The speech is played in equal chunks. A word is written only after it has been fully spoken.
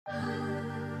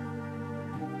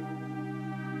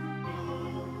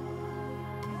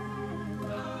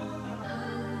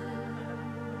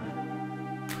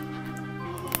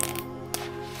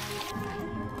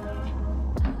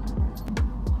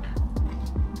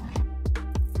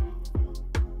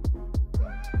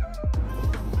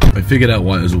I figured out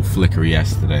why it was all flickery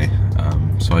yesterday,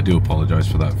 so I do apologise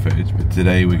for that footage. But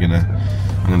today I'm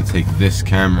gonna take this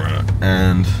camera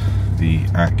and the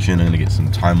Action. I'm gonna get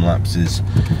some time lapses,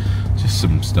 just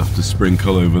some stuff to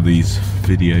sprinkle over these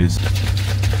videos.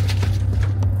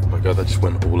 Oh my god, that just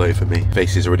went all over me.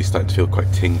 Face is already starting to feel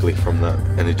quite tingly from that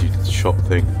energy shot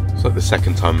thing. It's like the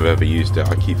second time I've ever used it.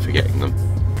 I keep forgetting them.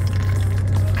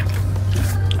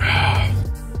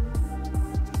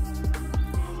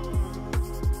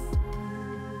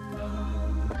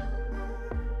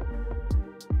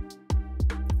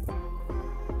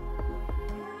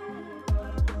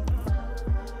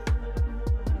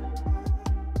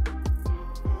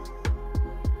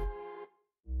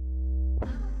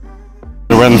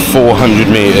 I ran 400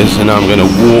 meters and now I'm going to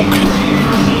walk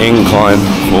incline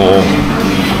for,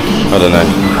 I don't know.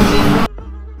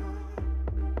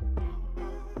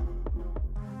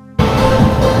 I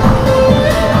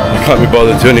can't be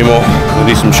bothered to anymore. I'll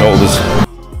do some shoulders.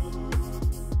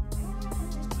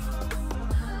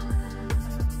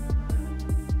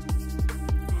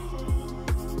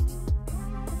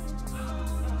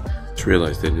 Just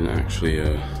realised they didn't actually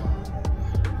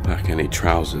pack any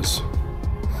trousers.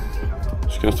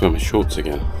 Just gonna have to wear my shorts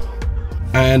again.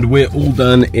 And we're all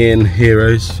done in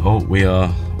Heroes. Oh, we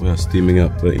are steaming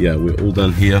up, but yeah, we're all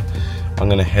done here. I'm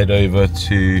gonna head over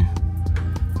to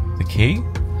the quay,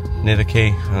 near the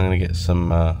quay. I'm gonna get some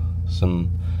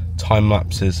time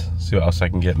lapses. See what else I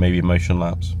can get. Maybe motion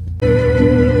lapse.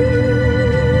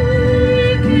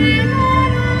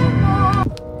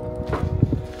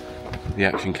 The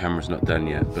Action camera's not done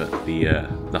yet, but the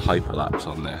hyperlapse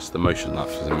on this, the motion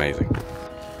lapse, was amazing.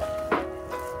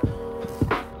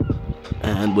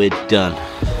 And we're done.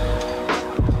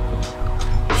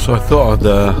 So I thought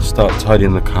I'd start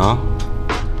tidying the car.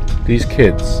 These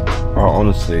kids are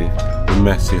honestly the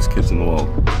messiest kids in the world.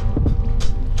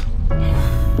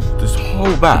 This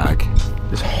whole bag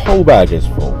is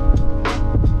full.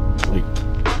 Like,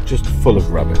 just full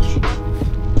of rubbish.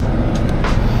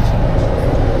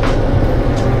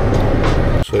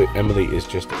 So Emily is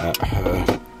just at her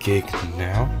gig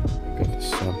now. Got the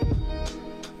sun.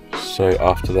 So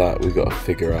after that, we've got to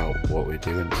figure out what we're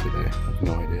doing today. I have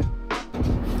no idea.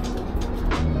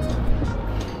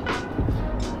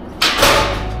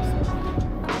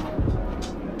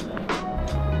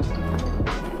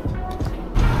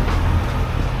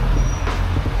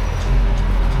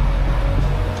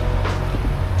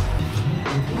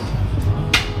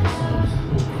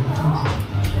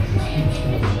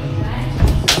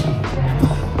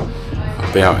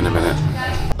 I'll be out in a minute.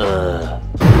 All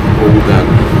done.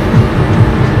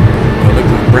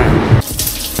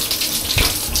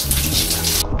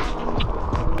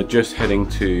 We're just heading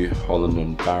to Holland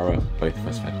and Barra. Both of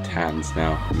us have had tans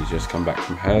now. He's just come back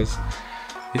from hers.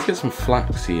 He's got some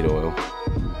flaxseed oil. I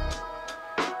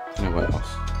don't know what else.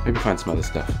 Maybe find some other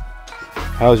stuff.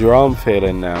 How's your arm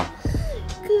feeling now?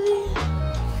 Good.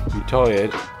 You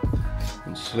tired?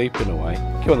 And sleeping away?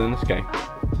 Come on then, let's go.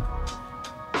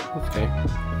 Let's go.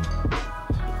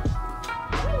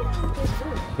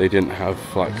 They didn't have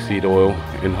flaxseed oil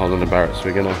in Holland and Barrett, so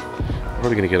we're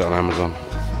probably gonna get it on Amazon.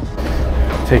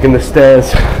 Taking the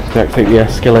stairs, don't take the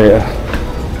escalator.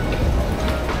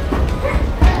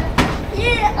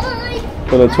 Yeah,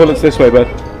 Well, the toilet's this way, bud.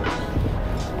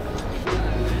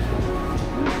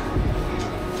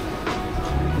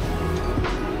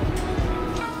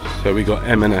 So we got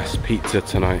M&S pizza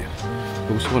tonight.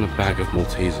 I also want a bag of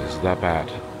Maltesers, that bad.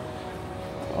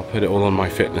 I'll put it all on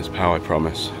MyFitnessPal, I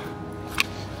promise.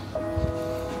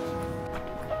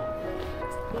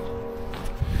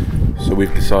 So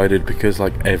we've decided, because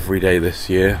like every day this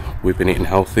year we've been eating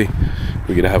healthy,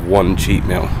 we're gonna have one cheat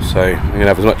meal. So I'm gonna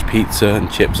have as much pizza and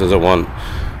chips as I want,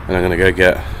 and I'm gonna go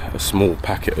get a small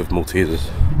packet of Maltesers.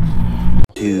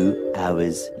 2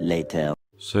 hours later.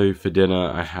 So for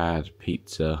dinner I had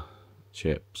pizza,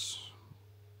 chips,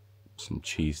 some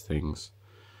cheese things.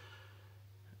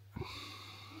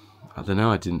 I don't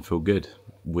know, I didn't feel good.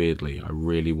 Weirdly, I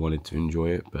really wanted to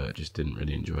enjoy it, but I just didn't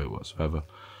really enjoy it whatsoever.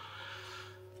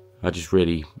 I just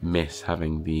really miss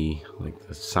having the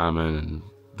salmon and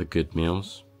the good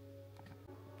meals.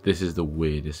 This is the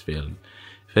weirdest feeling.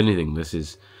 If anything,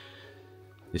 it's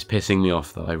pissing me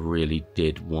off that I really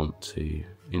did want to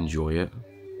enjoy it.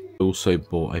 I also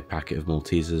bought a packet of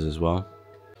Maltesers as well.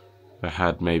 I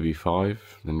had maybe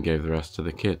 5, then gave the rest to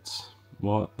the kids.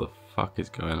 What the fuck is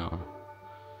going on?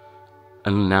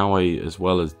 And now I, as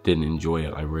well as didn't enjoy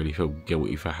it, I really feel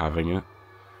guilty for having it,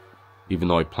 even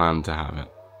though I planned to have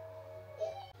it.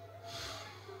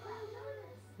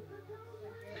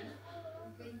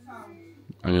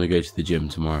 I'm gonna go to the gym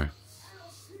tomorrow,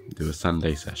 do a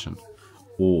Sunday session.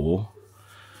 or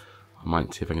I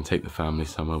might see if I can take the family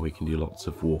somewhere we can do lots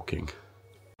of walking.